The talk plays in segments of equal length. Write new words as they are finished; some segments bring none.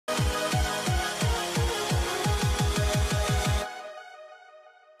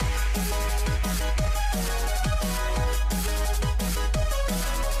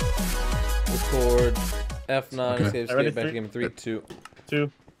F9, Okay. escape, Ready? back to game 3, 2.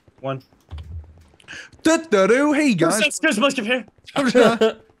 2, 1. Hey guys, There's a bunch of here.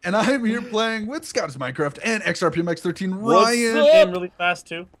 and I'm here playing with Scottish Minecraft and XRPMX13 What's Ryan. up? Game really fast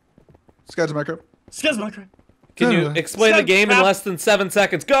too. Scottish Minecraft. Skills Minecraft. Can you explain the game in less than 7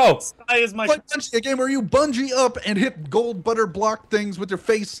 seconds? Go! Sky is my. Play Bungee, a game where you bungee up and hit gold butter block things with your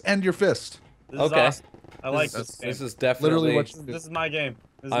face and your fist. This is Okay. awesome. I like this game. This is definitely... Literally what you do. This is my game.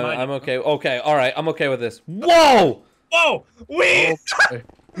 This is I'm my okay. Okay, alright, I'm okay with this. Whoa! Whoa! We. Okay.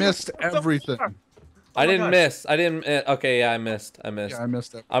 Missed everything. I didn't God. miss. I didn't... okay, yeah, I missed. I missed. Yeah, I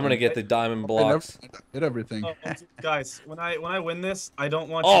missed everything. I'm gonna get the diamond I blocks. hit everything. Guys, when I win this, I don't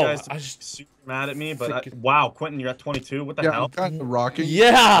want Oh, you guys to I be just- super mad at me, but freaking- wow, Quentin, you're at 22. What the Yeah, hell? I'm kind of rocking.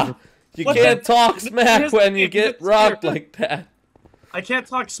 Yeah! You What can't the- talk smack Here's when the you game, get it's rocked here. like that. I can't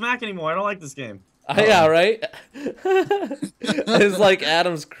talk smack anymore. I don't like this game. Yeah, right? It's like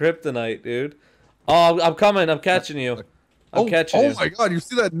Adam's kryptonite, dude. Oh, I'm coming. I'm catching you. I'm catching you. Oh my god, you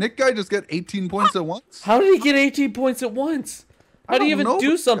see that Nick guy just get 18 points at once? How did he get 18 points at once? How do you don't even know,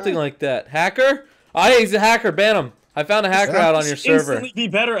 do but something God. like that? Hacker? He's a hacker. Ban him. I found a hacker out on your server. Instantly be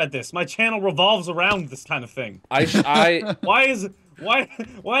better at this. My channel revolves around this kind of thing. I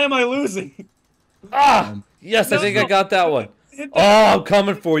Why am I losing? yes, I think I no. got that one. Hit Oh, that. I'm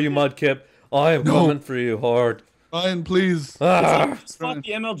coming for you, Mudkip. I am No. coming for you hard. Ryan, please. Just fuck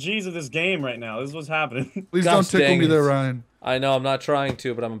the MLGs of this game right now. This is what's happening. Please Gosh don't tickle dang me it. there, Ryan. I know, I'm not trying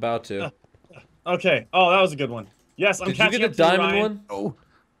to, but I'm about to. Okay. Oh, that was a good one. Yes, I'm Did you catching get a up to you, diamond Ryan. one? Oh,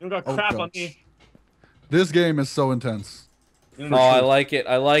 You don't got Oh, crap on gosh. me. this game is so intense. You Oh, don't- I like it.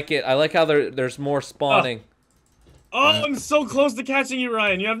 I like it. I like how there's more spawning. Oh, I'm so close to catching you,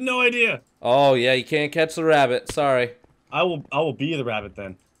 Ryan. You have no idea. Oh, yeah, you can't catch the rabbit. Sorry. I will be the rabbit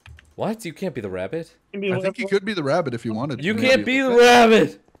then. What? You can't be the rabbit? You can be I think you whatever- could be the rabbit if you wanted. You to, can't maybe. be the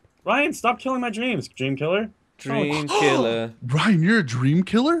rabbit! Ryan, stop killing my dreams, dream killer. Dream killer. Ryan, you're a dream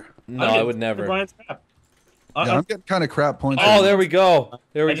killer? No, I would never. Ryan's crap. Yeah, I'm getting kind of crap points. Oh, there we go.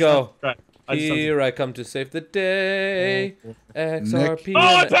 There we go. Here. Here I come to save the day. XRP. Oh,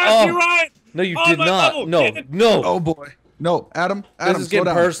 I passed you, Ryan! No, you Oh, did my not. level, No, damn it. no. Oh boy. No, Adam. Adam, This is slow getting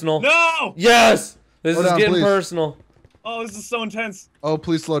down. personal. No! Yes! This Slow is down, getting please. personal. Oh, this is so intense. Oh,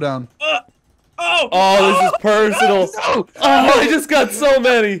 please slow down. Oh! Oh, this is personal. No! Oh, I just got so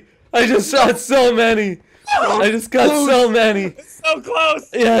many. I just shot so many. I just got so many. It's so close!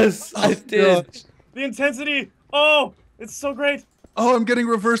 Yes, I did. Gosh. The intensity! Oh! It's so great! Oh, I'm getting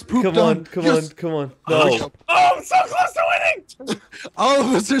reverse pooped Come on, come on, Yes. come on. Oh, No. I'm so close to winning! All of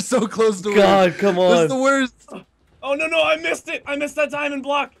us are so close to winning. God, come This is the on. worst. Oh, no, I missed it! I missed that diamond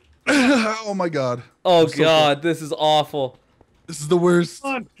block! Oh my god. Oh, I'm so God, this is awful. This is the worst.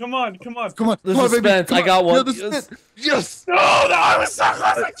 Come on! Come on. The Come on, baby. suspense, Come I on. got one. Yeah, the Yes. suspense. Yes. No, I was so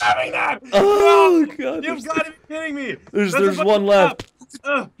close to grabbing that! Oh, No! God. You've got to be kidding me! There's That's a one fucking left.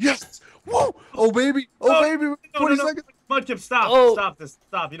 trap. Yes. Whoa. Oh baby. Oh No, baby. 20 seconds. Mudkip, stop! Oh. Stop this!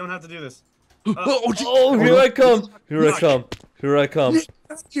 Stop! You don't have to do this. Oh, gee. Oh, here I come. Here I come. Here I come. Nick,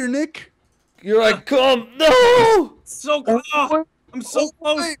 here, Nick. Here I come. No! So close! Oh, I'm so oh,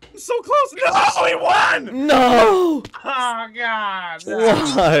 close! wait. I'm so close! No, he won! No! Oh God!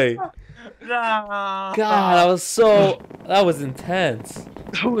 Why? No! God, that was intense.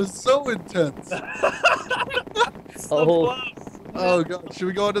 That was so intense. So Oh. close! Oh god. Should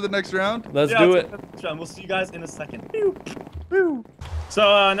we go on to the next round? Let's Yeah, do let's it. go to the round. We'll see you guys in a second. Pew.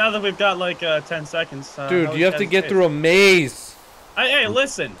 So now that we've got like 10 seconds, Dude, how you have was to your get day? through a maze. Hey,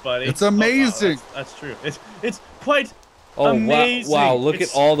 listen, buddy. It's amazing. Oh, wow, that's true. It's quite Oh, amazing. wow. Look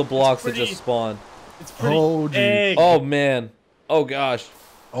It's- at all the blocks that pretty- just spawned. It's pretty Oh, geez. big. Oh, man. Oh, gosh.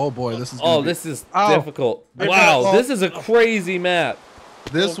 Oh boy, this is. Gonna Oh, be- this is Ow. difficult. Hey, Wow, oh. this is a crazy map.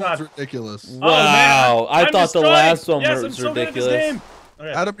 This Oh, one's God. ridiculous. Oh, man, Wow. I I'm thought the destroyed. last one Yes, I'm was so good at this ridiculous. game.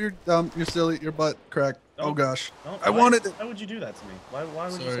 Okay. Adam, you're silly. Your butt cracked. Oh Don't- gosh. Don't- I why- wanted it. Why would you do that to me? Why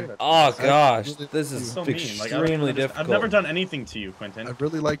would you Sorry. say that? Oh, gosh. really- This is So mean. Like, I don't even extremely understand. difficult. I've never done anything to you, Quentin. I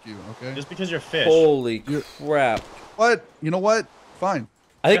really like you. Okay. Just because you're fish. Holy You're- crap. What? You know what? Fine.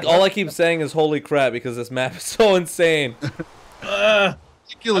 I think all I keep saying is holy crap because this map is so insane. Ridiculous.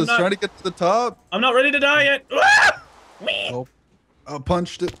 I'm not- Trying to get to the top. I'm not ready to die yet. Ah! Whee! Oh, I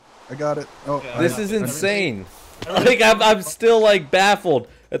punched it. I got it. Oh, Yeah, This I- is I- insane. I- Like I'm still like baffled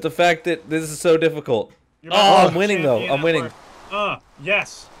at the fact that this is so difficult. You're Oh, my I'm winning though. champion I'm at winning. work.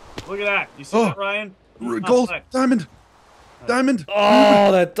 Yes. Look at that. You see Oh. that, Ryan? Gold, Oh, diamond, diamond.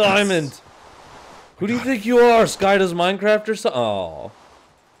 Oh, that diamond. Who do you think you are, Sky does Minecraft or something? Oh.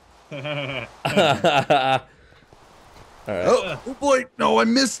 Alright. Oh boy, no, I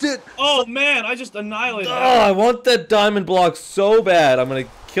missed it. Oh man, I just annihilated Oh, that. I want that diamond block so bad. I'm gonna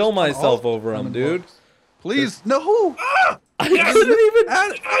kill myself Oh, over him, diamond dude. blocks. Please, no. I couldn't even.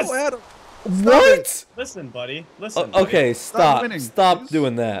 Oh, Adam. What? Listen, buddy. Listen. Okay, stop. winning, Stop please.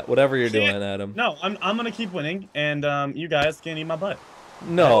 doing that. Whatever you're Can't- doing, Adam. No, I'm gonna keep winning, and you guys can eat my butt.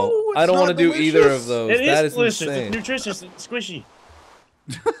 No, No, I don't it's want to not do either delicious. of those. It That is is delicious. insane. It's nutritious. It's squishy.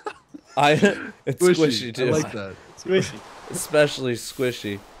 It's squishy too. I like that. Squishy. Especially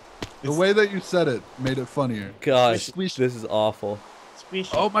squishy. The way that you said it made it funnier. Gosh, Squishy. this is awful. Squishy.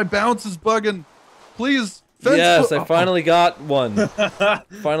 Oh, my bounce is bugging. Please. Fence Yes, I oh, finally got one.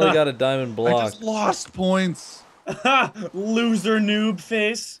 Finally got a diamond I block. just lost points. Loser noob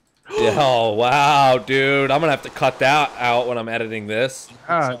face. Yeah, oh wow, dude! I'm gonna have to cut that out when I'm editing this.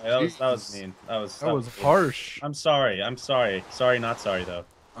 Ah, Sorry, that was jeez. mean. That was That was mean. harsh. I'm sorry. I'm sorry. Sorry, not sorry though.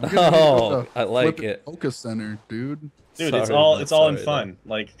 I'm gonna need to Oh, go to I like Flip it. Focus Center, dude. Dude, Sorry, it's all not in sorry, fun.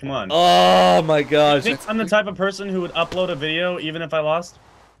 Like, come on. Oh my I gosh! think I'm the type of person who would upload a video even if I lost.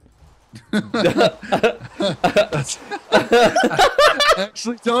 I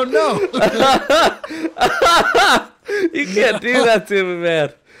actually don't know. You can't do that to me,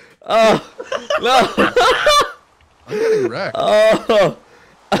 man. Oh no! I'm getting wrecked. Oh,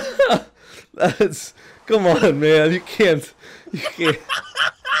 that's come on, man. You can't.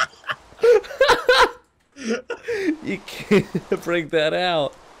 You can't bring that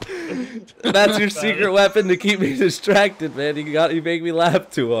out. That's your secret weapon to keep me distracted, man. You make me laugh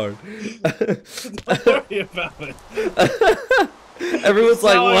too hard. Don't worry about it. Everyone's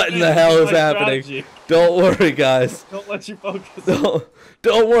like, how I "What in think the hell it's is my happening?" strategy. Don't worry, guys. Don't let you focus.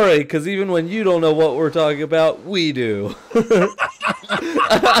 Don't worry, because even when you don't know what we're talking about, we do.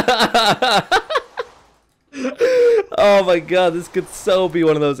 Oh my god, this could so be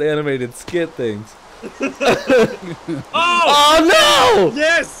one of those animated skit things. Oh no!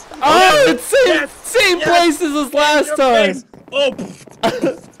 Yes! Oh, it's same Yes! places as last Your time. face. Oh!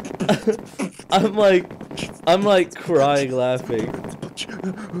 I'm like crying laughing.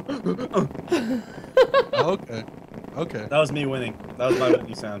 Okay. Okay. That was me winning. That was my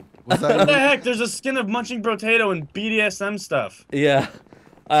winning sound. Was What the that heck? There's a skin of munching potato and BDSM stuff. Yeah.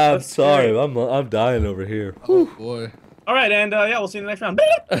 I'm That's sorry. scary. I'm dying over here. Oh boy. All right, and yeah, we'll see you in the next round.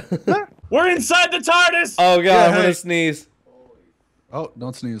 We're inside the TARDIS. Oh god, Yeah, I'm gonna hey. sneeze. Oh,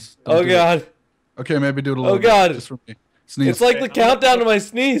 don't sneeze. Don't Oh do it. god. Okay, maybe do it a little God. bit. Just for me. Sneeze. It's like the Okay. countdown to my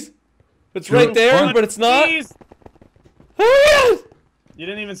sneeze. It's Two, right there, one. but it's not. Sneeze. Oh god. You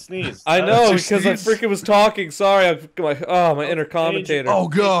didn't even sneeze. I That know was- because I freaking was talking. Sorry, my inner commentator. Oh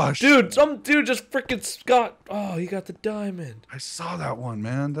gosh. Dude, some dude just freaking got. Oh, he got the diamond. I saw that one,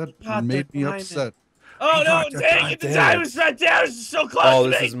 man. That got made the me diamond. upset. Oh He no! got the Dang it! The diamond. diamond's right there. It's so close Oh, to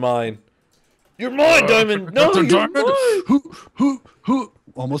this me. is mine. You're mine, diamond. No, Got the you're diamond. mine. Who?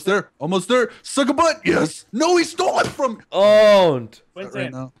 Almost there. Almost there. Suck a butt. Yes. No, he stole it from me. Owned. Quentin,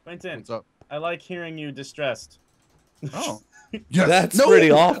 Right now. Quentin, What's up? I like hearing you distressed. Oh. Yes. That's No, pretty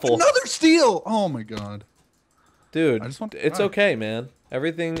awful. Another steal. Oh my god. Dude, I just want to it's cry. okay, man.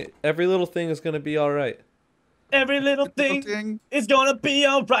 Every little thing is gonna be all right. Every little thing Ding. is gonna be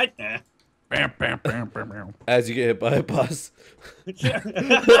alright. Nah. Bam, bam, bam, bam, bam. As you get hit by a bus. Yeah.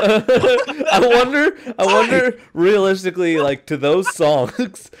 I wonder realistically, like, to those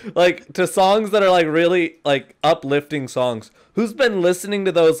songs, like to songs that are like really like uplifting songs, who's been listening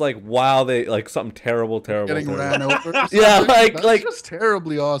to those like while they like something terrible Getting terrible. ran over. or Yeah, something? like- That's just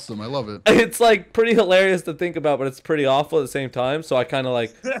terribly awesome. I love it. It's like pretty hilarious to think about, but it's pretty awful at the same time. So I kind of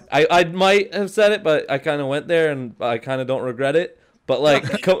like, I might have said it, but I kind of went there and I kind of don't regret it. But like,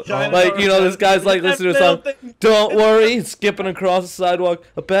 like you know, this guy's like listening to a song. Don't worry, he's skipping across the sidewalk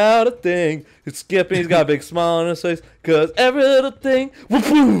about a thing. He's skipping. He's got a big smile on his face, cause every little thing.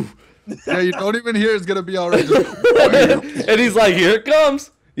 Whoop, Yeah, you don't even hear it's gonna be alright. Just, and he's like, here it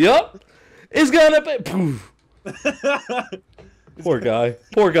comes. Yup, it's gonna be. Poof. Poor guy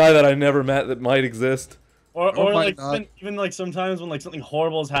that I never met that might exist. Or Oh my like God. even like sometimes when like something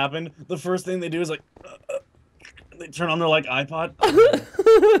horrible has happened, the first thing they do is like they turn on their like iPod,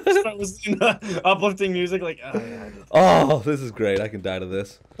 start listening to uplifting music. Like Oh, this is great. I can die to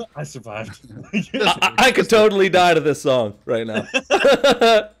this. I survived. I could totally die to this song right now.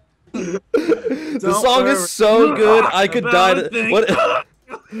 The song worry. is so good. I could die About a to thing. what.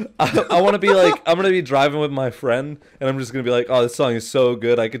 I want to be like, I'm gonna be driving with my friend, and I'm just gonna be like, oh, this song is so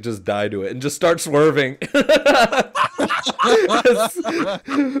good, I could just die to it and just start swerving.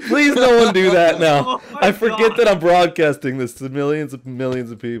 Please, no one do that now. Oh my I forget God. that I'm broadcasting this to millions of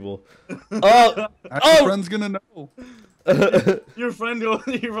people. Oh, Your oh, friend's gonna know. Your friend goes,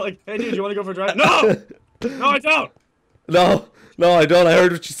 you're like, hey dude, you want to go for a drive? No, no, I don't. no, I don't. I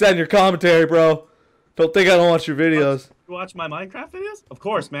heard what you said in your commentary, bro. Don't think I don't watch your videos. You watch my Minecraft videos? Of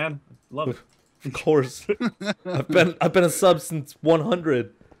course, man. Love it. Of course. I've been a sub since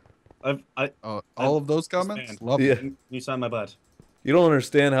 100. All of those comments? Love Yeah. it. You sign my butt. You don't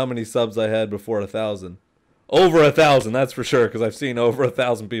understand how many subs I had before 1,000. Over 1,000, that's for sure, because I've seen over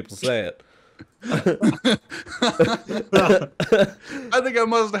 1,000 people say it. I think I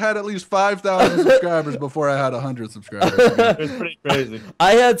must have had at least 5,000 subscribers before I had 100 subscribers. It's pretty crazy.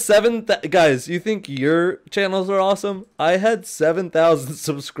 I had guys, you think your channels are awesome? I had 7,000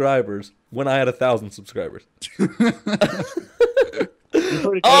 subscribers when I had 1,000 subscribers.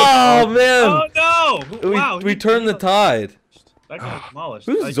 Oh man! Oh no! Wow, we turned the tide. That got demolished.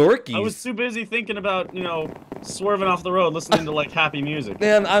 Who's Zorky? I was too busy thinking about, you know, swerving off the road, listening to like happy music.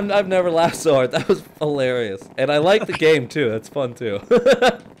 Man, I've never laughed so hard. That was hilarious, and I like the game too. That's fun too.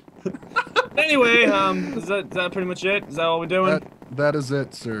 Anyway, is that pretty much it? Is that all we're doing? That is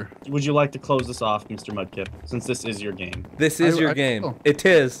it, sir. Would you like to close this off, Mr. Mudkip, since this is your game? This is your game. will. It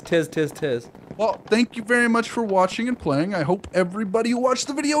tis. Well, thank you very much for watching and playing. I hope everybody who watched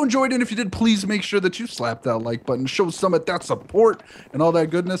the video enjoyed it. And if you did, please make sure that you slap that like button, show Summit that support and all that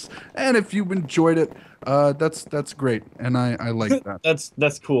goodness. And if you enjoyed it, that's great, and I like that.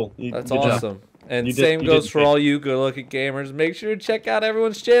 That's cool. That's good job. awesome. And You same did goes for great. all you good-looking gamers. Make sure to check out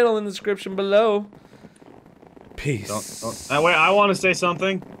everyone's channel in the description below. Peace. Wait, I want to say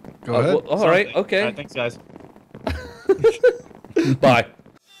something. Go ahead. All right. Something. Okay. All right, thanks, guys. Bye.